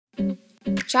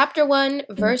Chapter 1,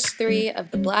 Verse 3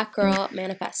 of the Black Girl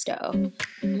Manifesto.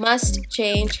 Must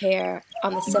change hair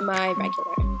on the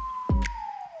semi-regular.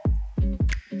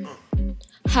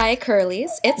 Hi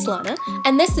Kurlies, it's Lana,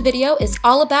 and this video is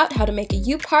all about how to make a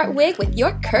U-part wig with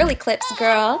your curly clips,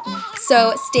 girl.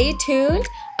 So stay tuned.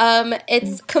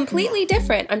 It's completely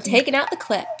different. I'm taking out the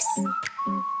clips.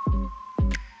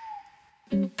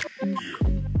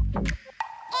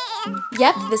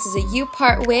 Yep, this is a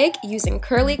U-part wig using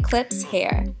Kurly Klips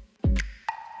hair.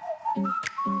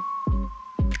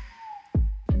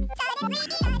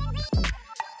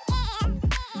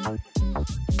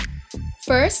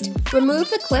 First,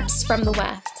 remove the clips from the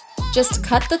weft. Just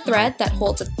cut the thread that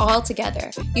holds it all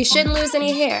together. You shouldn't lose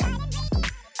any hair.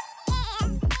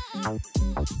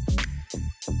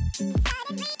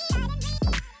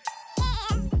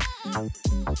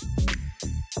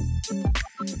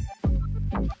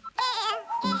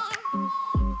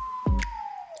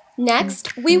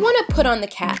 Next, we want to put on the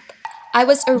cap. I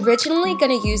was originally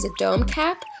going to use a dome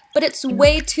cap, but it's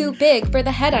way too big for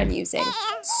the head I'm using.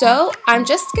 So I'm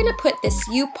just going to put this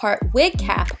U-part wig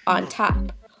cap on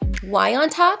top. Why on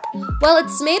top? Well,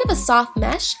 it's made of a soft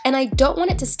mesh and I don't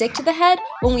want it to stick to the head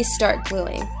when we start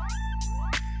gluing.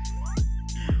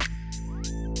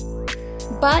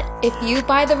 But if you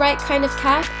buy the right kind of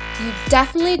cap, you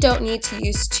definitely don't need to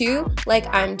use two like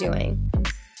I'm doing.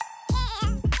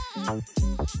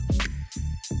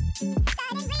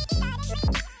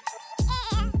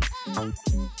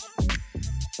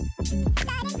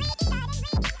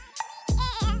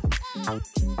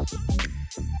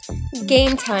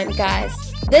 Game time, guys.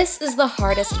 This is the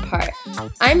hardest part.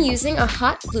 I'm using a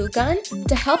hot glue gun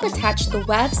to help attach the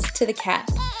wefts to the cap.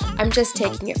 I'm just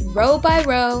taking it row by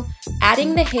row,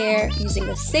 adding the hair using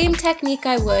the same technique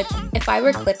I would if I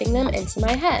were clipping them into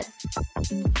my head.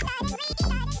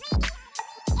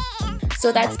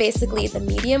 So that's basically the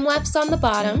medium wefts on the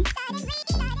bottom,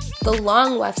 the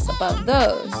long wefts above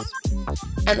those,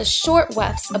 and the short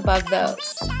wefts above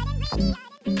those.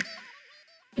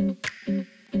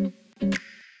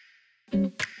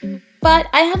 But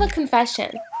I have a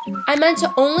confession. I meant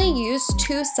to only use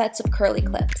 2 sets of curly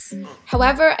clips.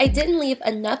 However, I didn't leave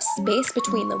enough space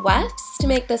between the wefts to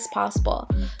make this possible,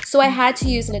 so I had to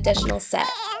use an additional set.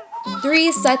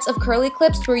 3 sets of curly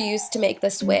clips were used to make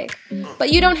this wig.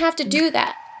 But you don't have to do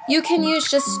that. You can use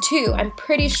just 2, I'm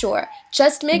pretty sure.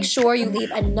 Just make sure you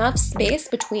leave enough space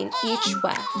between each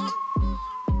weft.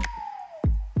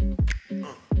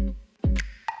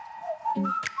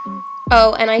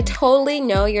 Oh, and I totally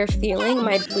know you're feeling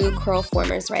my blue curl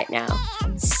formers right now.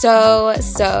 So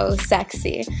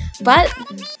sexy. But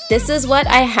this is what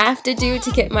I have to do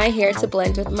to get my hair to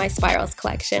blend with my spirals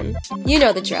collection. You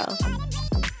know the drill.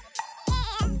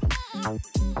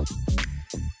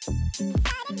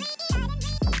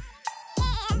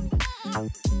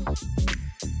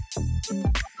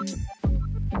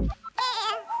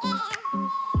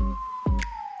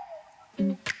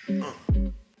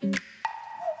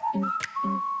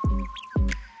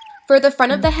 For the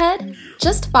front of the head,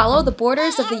 just follow the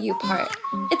borders of the U-part.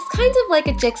 It's kind of like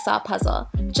a jigsaw puzzle.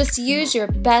 Just use your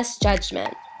best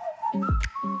judgment.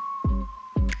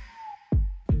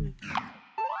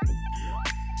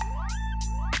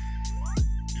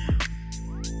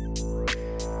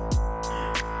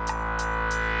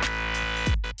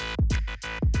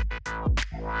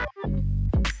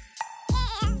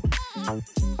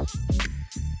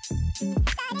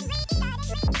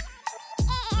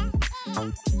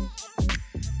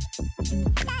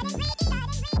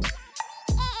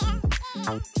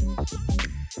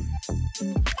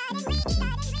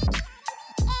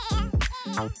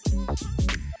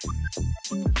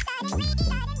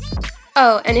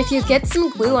 Oh, and if you get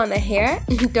some glue on the hair,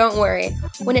 don't worry.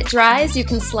 When it dries, you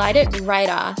can slide it right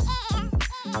off.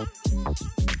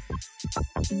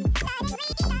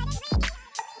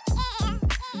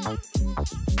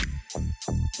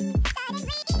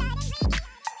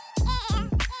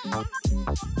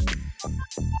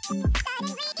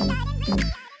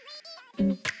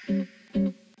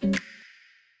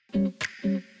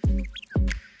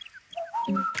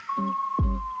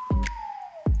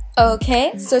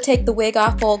 Okay, so take the wig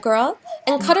off, old girl,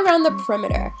 and cut around the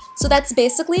perimeter. So that's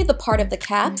basically the part of the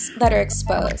caps that are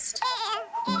exposed.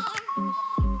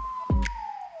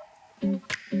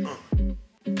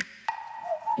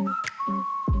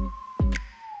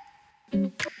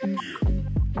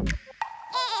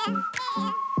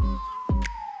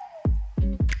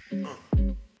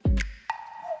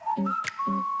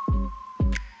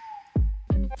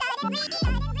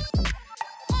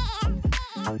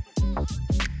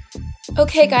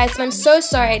 Okay guys, and I'm so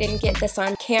sorry I didn't get this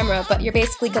on camera, but you're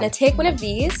basically going to take one of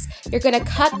these, you're going to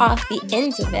cut off the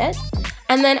ends of it,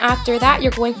 and then after that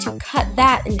you're going to cut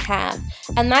that in half.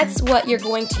 And that's what you're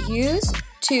going to use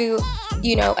to,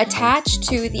 you know, attach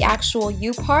to the actual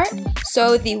U part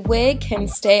so the wig can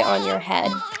stay on your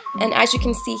head. And as you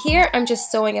can see here, I'm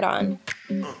just sewing it on.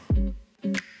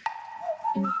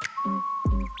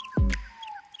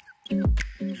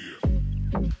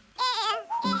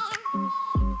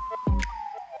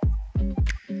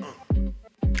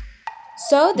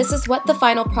 So this is what the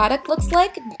final product looks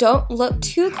like. Don't look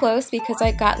too close because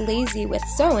I got lazy with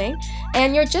sewing.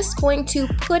 And you're just going to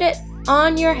put it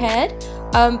on your head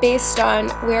based on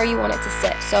where you want it to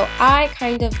sit. So I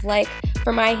kind of like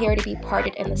for my hair to be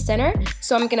parted in the center,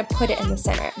 so I'm going to put it in the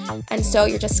center. And so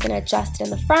you're just going to adjust it in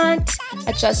the front,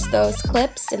 adjust those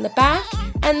clips in the back,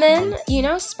 and then, you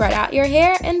know, spread out your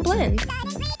hair and blend.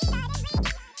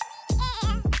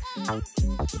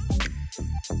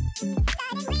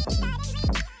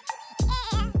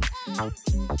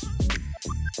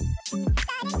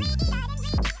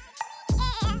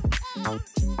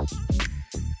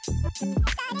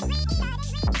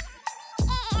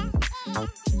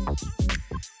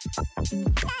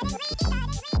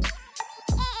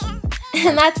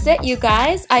 And that's it, you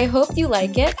guys. I hope you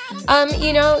like it.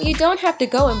 You know, you don't have to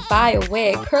go and buy a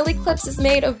wig. Kurly Klips is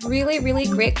made of really, really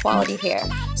great quality hair.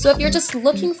 So if you're just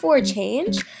looking for a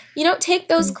change, you know, take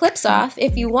those clips off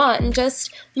if you want and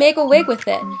just make a wig with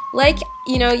it. Like,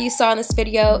 you know, you saw in this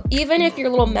video, even if you're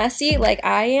a little messy like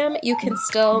I am, you can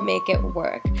still make it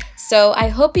work. So I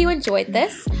hope you enjoyed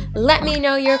this. Let me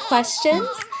know your questions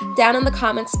down in the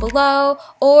comments below,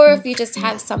 or if you just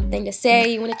have something to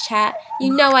say, you want to chat,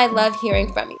 you know I love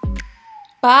hearing from you.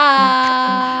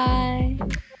 Bye!